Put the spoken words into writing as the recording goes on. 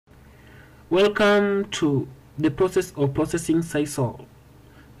Welcome to the process of processing sisal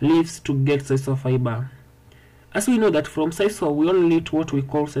leaves to get sisal fiber. As we know that from sisal we only need what we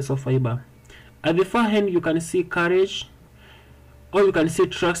call sisal fiber. At the far end you can see carriage, or you can see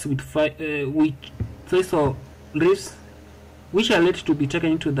trucks with sisal leaves, which are later to be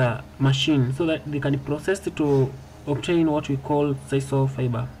taken into the machine so that they can be processed to obtain what we call sisal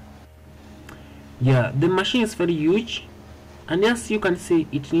fiber. Yeah, the machine is very huge, and as you can see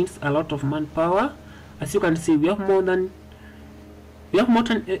it needs a lot of manpower. As you can see we have more than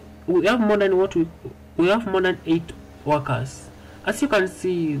 8 workers. As you can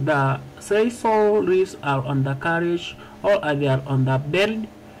see, the sisal leaves are on the carriage, or they are on the bed.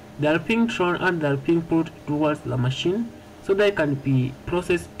 They are being thrown and they are being put towards the machine so they can be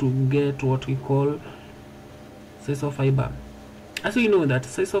processed to get what we call sisal fiber. As we know that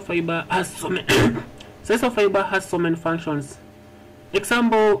sisal fiber has so many functions.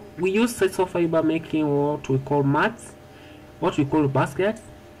 Example, we use sisal fiber making what we call mats, what we call baskets.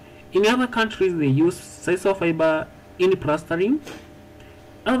 In other countries they use sisal fiber in plastering.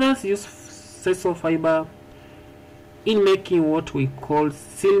 Others use sisal fiber in making what we call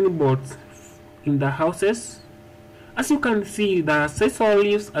ceiling boards in the houses. As you can see, the sisal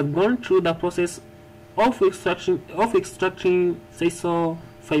leaves have gone through the process of extracting sisal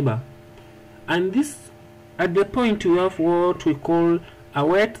fiber, and this at the point we have what we call a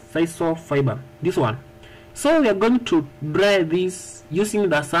wet sisal fiber, this one. So we are going to dry this using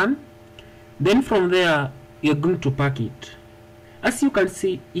the sun, then from there we are going to pack it. As you can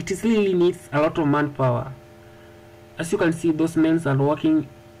see, it really needs a lot of manpower. As you can see, those men are working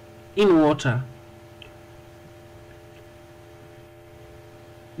in water.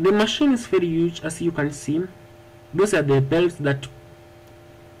 The machine is very huge. As you can see, those are the belts that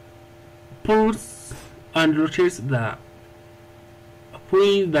pulls and rotates the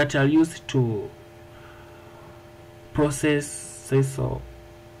wheels that are used to process sisal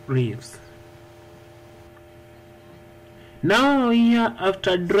leaves. Now here,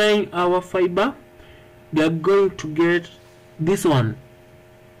 after drying our fiber, we are going to get this one,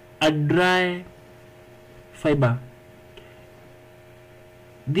 a dry fiber.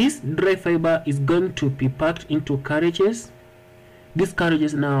 This dry fiber is going to be packed into carriages. These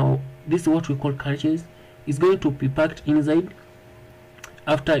carriages now, this is what we call carriages, is going to be packed inside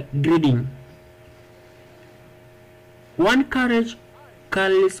after grading. One carriage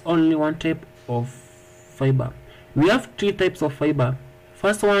carries only one type of fiber. We have 3 types of fiber.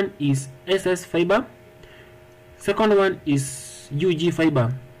 First one is SS fiber. Second one is UG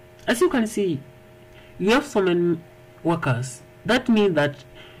fiber. As you can see, you have so many workers. That means that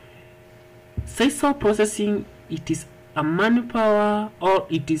sisal processing, it is a manpower, or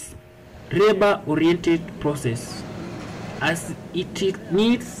it is labor oriented process, as it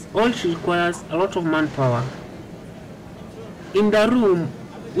needs, or it requires a lot of manpower. In the room,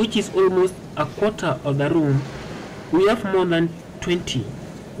 which is almost a quarter of the room, we have more than 20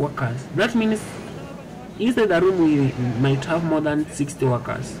 workers. That means inside the room we might have more than 60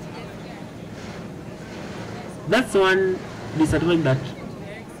 workers. That's one disadvantage, that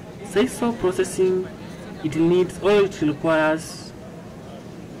sisal processing, it needs, or it requires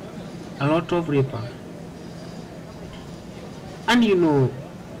a lot of labor. And you know,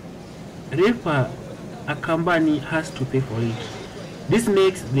 labor, a company has to pay for it. This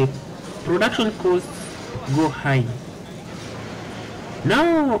makes the production costs go high.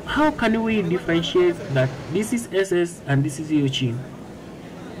 Now, how can we differentiate that this is SS and this is UG?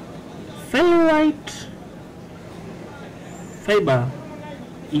 Fair white fiber,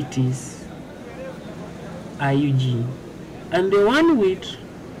 it is IUG, and the one with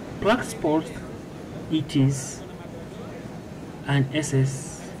black spots, it is an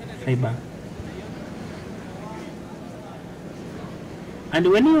SS fiber.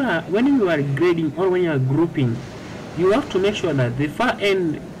 And when you are grading, or when you are grouping, you have to make sure that the far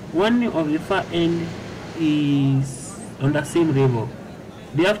end, one of the far end is on the same level.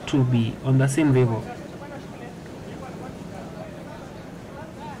 They have to be on the same level.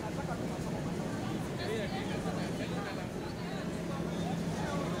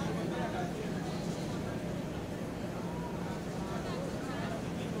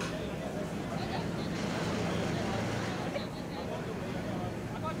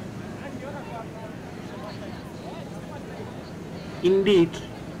 Indeed,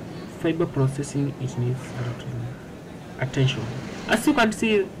 fiber processing, it needs a lot of attention. As you can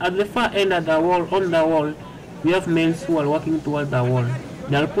see at the far end of the wall, on the wall, we have men who are working towards the wall.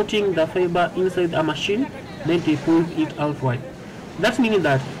 They are putting the fiber inside a machine, then they pull it outward. That means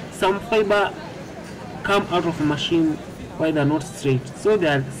that some fiber come out of a machine why they are not straight, so they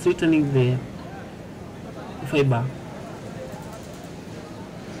are straightening the fiber.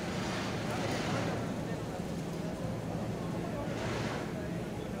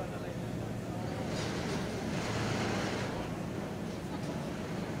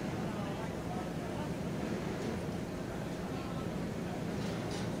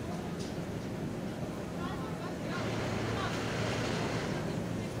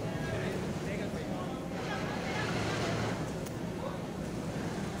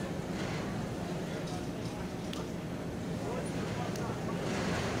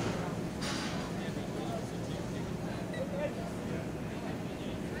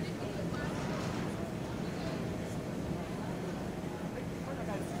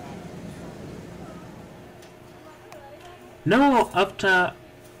 Now, after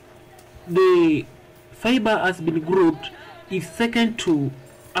the fiber has been grouped, it's taken to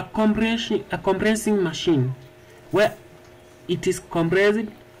a compressing machine where it is compressed,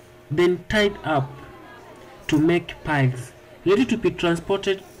 then tied up to make piles, ready to be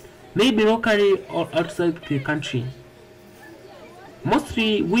transported maybe locally or outside the country.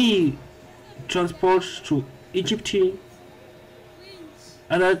 Mostly we transport to Egypt,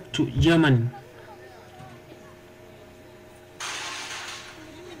 other to Germany.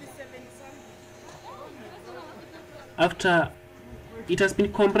 After it has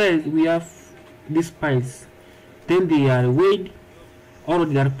been compressed, we have these piles. Then they are weighed or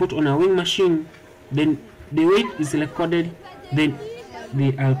they are put on a weighing machine. Then the weight is recorded. Then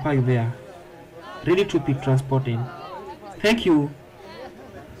they are packed there, ready to be transported. Thank you.